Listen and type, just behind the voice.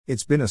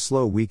It's been a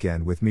slow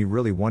weekend with me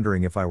really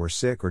wondering if I were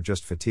sick or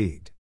just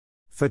fatigued.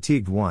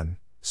 Fatigued 1,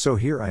 so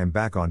here I am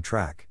back on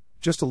track,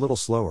 just a little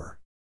slower.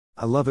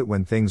 I love it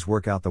when things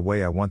work out the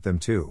way I want them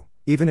to,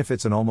 even if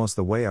it's almost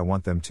the way I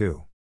want them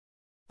to.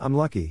 I'm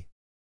lucky.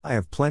 I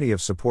have plenty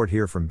of support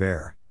here from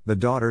Bear, the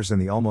daughters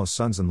and the almost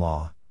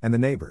sons-in-law, and the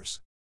neighbors.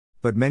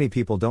 But many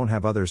people don't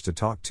have others to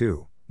talk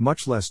to,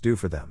 much less do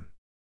for them.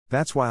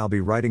 That's why I'll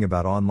be writing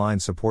about online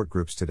support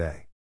groups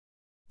today.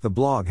 The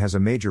blog has a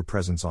major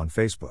presence on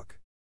Facebook.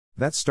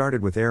 That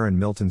started with Aaron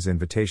Milton's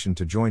invitation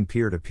to join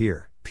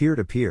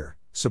peer-to-peer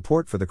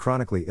support for the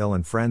chronically ill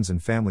and friends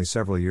and family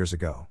several years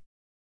ago.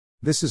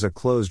 This is a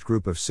closed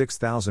group of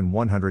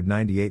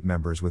 6,198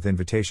 members with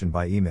invitation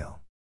by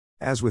email.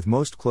 As with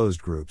most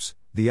closed groups,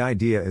 the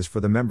idea is for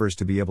the members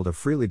to be able to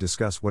freely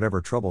discuss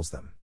whatever troubles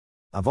them.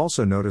 I've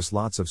also noticed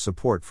lots of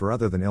support for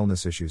other than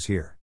illness issues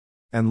here.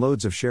 And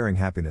loads of sharing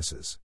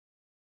happinesses.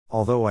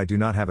 Although I do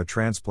not have a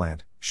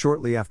transplant,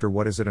 shortly after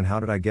What Is It and How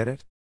Did I Get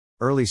It?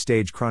 Early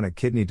stage chronic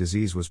kidney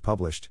disease was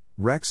published,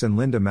 Rex and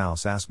Linda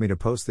Mouse asked me to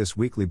post this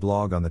weekly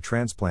blog on the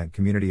Transplant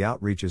Community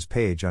Outreaches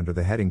page under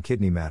the heading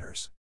Kidney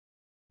Matters.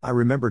 I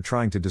remember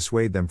trying to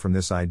dissuade them from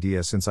this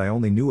idea since I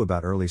only knew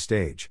about early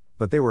stage,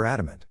 but they were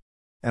adamant.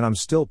 And I'm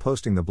still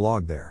posting the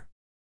blog there.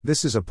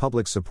 This is a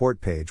public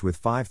support page with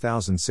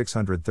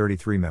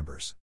 5,633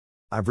 members.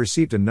 I've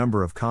received a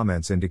number of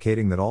comments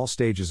indicating that all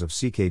stages of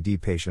CKD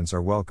patients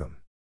are welcome.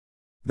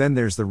 Then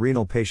there's the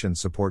Renal Patient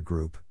Support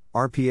Group,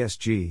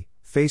 RPSG,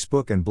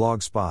 Facebook and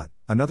Blogspot,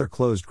 another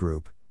closed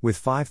group, with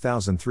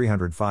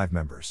 5,305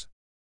 members.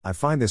 I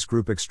find this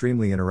group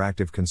extremely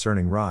interactive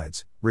concerning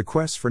rides,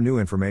 requests for new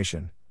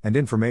information, and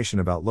information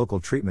about local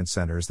treatment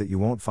centers that you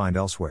won't find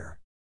elsewhere.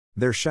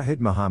 Their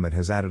Shahid Muhammad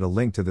has added a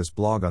link to this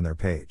blog on their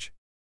page.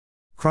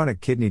 Chronic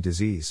kidney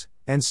disease,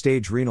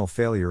 end-stage renal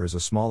failure is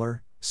a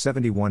smaller,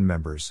 71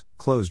 members,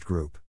 closed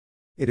group.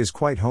 It is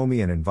quite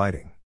homey and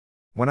inviting.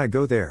 When I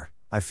go there,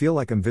 I feel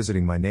like I'm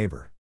visiting my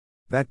neighbor.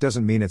 That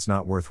doesn't mean it's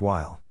not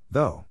worthwhile,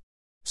 though.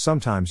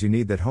 Sometimes you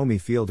need that homey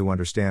feel to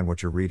understand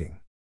what you're reading.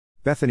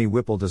 Bethany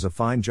Whipple does a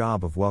fine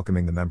job of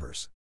welcoming the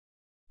members.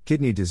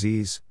 Kidney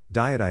disease,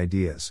 diet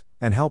ideas,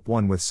 and help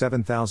one with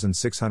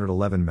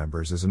 7,611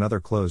 members is another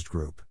closed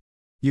group.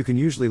 You can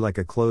usually like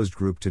a closed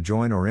group to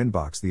join or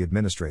inbox the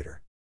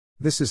administrator.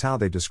 This is how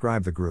they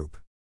describe the group.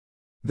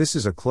 This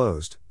is a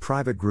closed,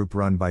 private group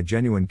run by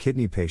genuine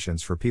kidney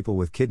patients for people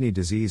with kidney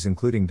disease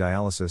including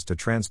dialysis to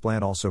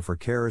transplant, also for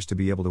carers to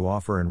be able to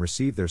offer and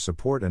receive their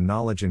support and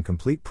knowledge in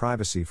complete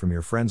privacy from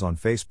your friends on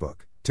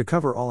Facebook, to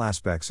cover all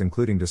aspects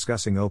including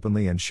discussing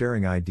openly and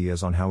sharing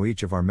ideas on how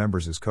each of our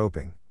members is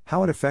coping,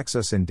 how it affects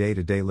us in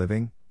day-to-day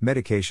living,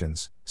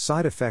 medications,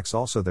 side effects,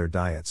 also their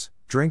diets,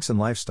 drinks and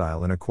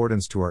lifestyle in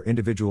accordance to our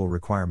individual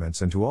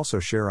requirements, and to also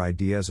share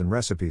ideas and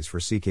recipes for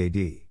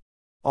CKD.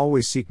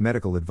 Always seek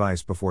medical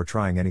advice before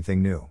trying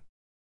anything new.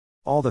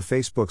 All the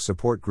Facebook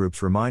support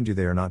groups remind you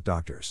they are not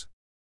doctors.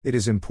 It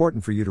is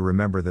important for you to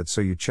remember that,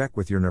 so you check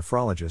with your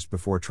nephrologist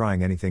before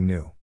trying anything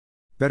new.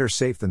 Better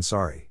safe than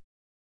sorry.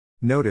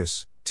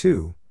 Notice,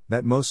 too,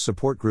 that most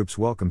support groups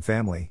welcome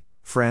family,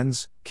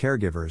 friends,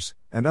 caregivers,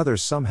 and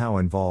others somehow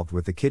involved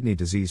with the kidney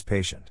disease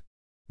patient.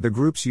 The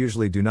groups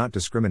usually do not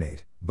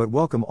discriminate, but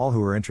welcome all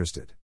who are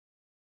interested.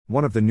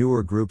 One of the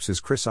newer groups is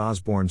Chris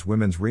Osborne's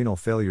Women's Renal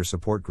Failure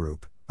Support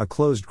Group, a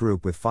closed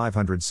group with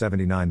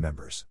 579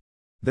 members.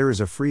 There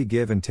is a free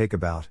give and take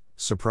about,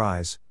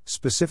 surprise,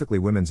 specifically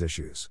women's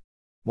issues.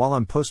 While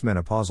I'm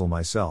postmenopausal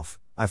myself,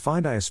 I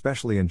find I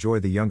especially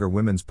enjoy the younger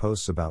women's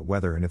posts about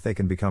whether and if they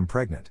can become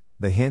pregnant,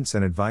 the hints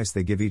and advice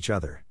they give each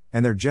other,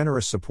 and their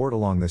generous support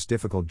along this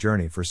difficult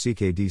journey for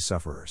CKD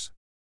sufferers.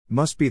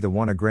 Must be the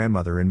one a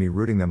grandmother in me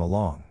rooting them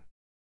along.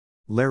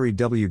 Larry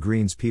W.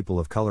 Green's People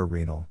of Color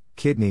Renal,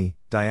 Kidney,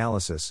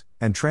 Dialysis,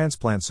 and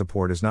Transplant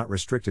Support is not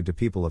restricted to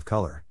people of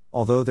color,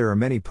 although there are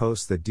many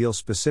posts that deal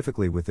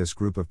specifically with this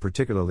group of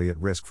particularly at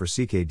risk for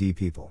CKD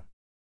people.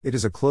 It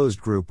is a closed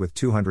group with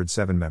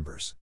 207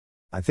 members.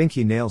 I think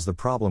he nails the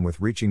problem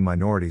with reaching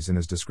minorities in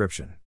his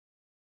description.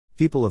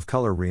 People of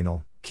Color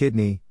Renal,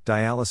 Kidney,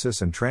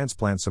 Dialysis and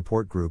Transplant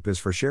Support Group is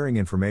for sharing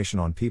information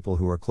on people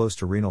who are close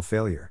to renal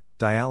failure,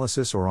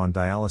 dialysis or on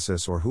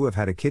dialysis, or who have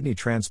had a kidney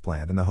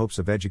transplant, in the hopes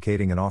of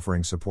educating and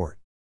offering support.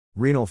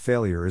 Renal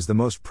failure is the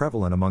most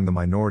prevalent among the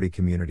minority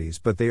communities,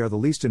 but they are the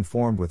least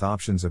informed with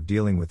options of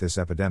dealing with this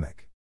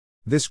epidemic.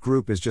 This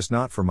group is just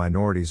not for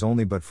minorities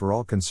only, but for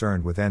all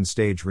concerned with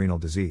end-stage renal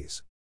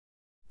disease.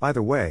 By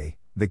the way,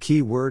 the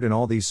key word in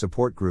all these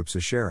support groups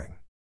is sharing.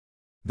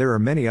 There are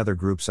many other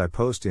groups I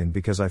post in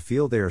because I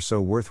feel they are so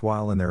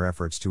worthwhile in their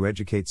efforts to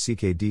educate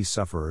CKD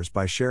sufferers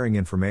by sharing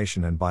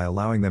information and by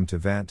allowing them to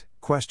vent,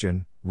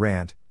 question,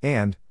 rant,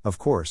 and, of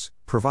course,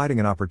 providing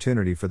an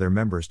opportunity for their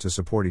members to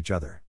support each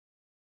other.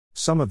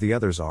 Some of the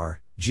others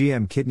are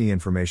GM Kidney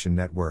Information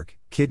Network,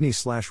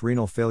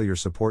 Kidney/Renal Failure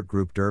Support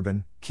Group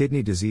Durban,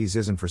 Kidney Disease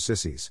Isn't for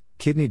Sissies,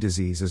 Kidney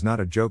Disease Is Not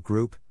a Joke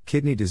Group,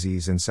 Kidney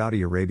Disease in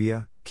Saudi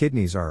Arabia,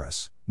 Kidneys R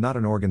Us, not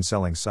an organ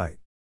selling site.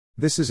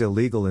 This is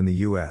illegal in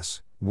the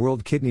US,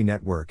 World Kidney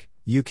Network,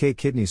 UK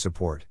Kidney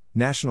Support,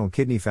 National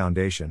Kidney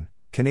Foundation,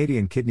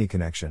 Canadian Kidney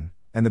Connection,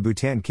 and the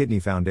Bhutan Kidney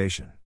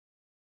Foundation.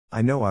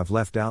 I know I've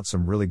left out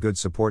some really good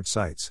support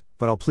sites,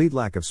 but I'll plead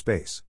lack of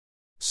space.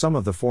 Some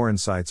of the foreign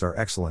sites are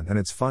excellent and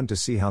it's fun to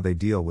see how they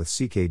deal with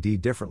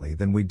CKD differently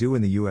than we do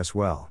in the US.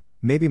 Well,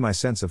 maybe my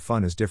sense of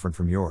fun is different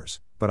from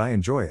yours, but I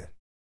enjoy it.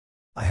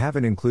 I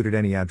haven't included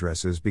any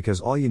addresses because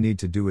all you need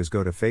to do is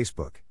go to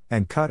Facebook,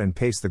 and cut and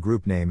paste the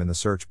group name in the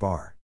search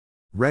bar.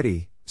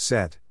 Ready,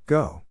 set,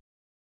 go.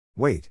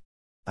 Wait.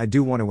 I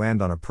do want to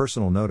end on a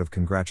personal note of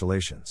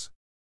congratulations.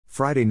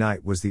 Friday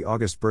night was the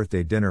August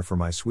birthday dinner for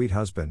my sweet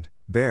husband,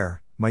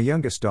 Bear, my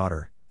youngest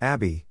daughter,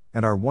 Abby,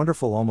 and our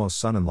wonderful almost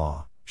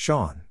son-in-law,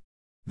 Sean.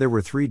 There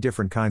were 3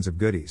 different kinds of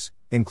goodies,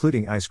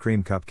 including ice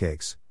cream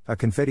cupcakes, a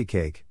confetti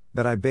cake,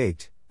 that I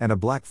baked, and a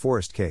Black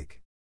Forest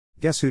cake.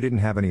 Guess who didn't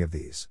have any of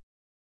these?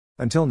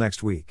 Until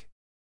next week.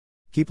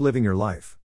 Keep living your life.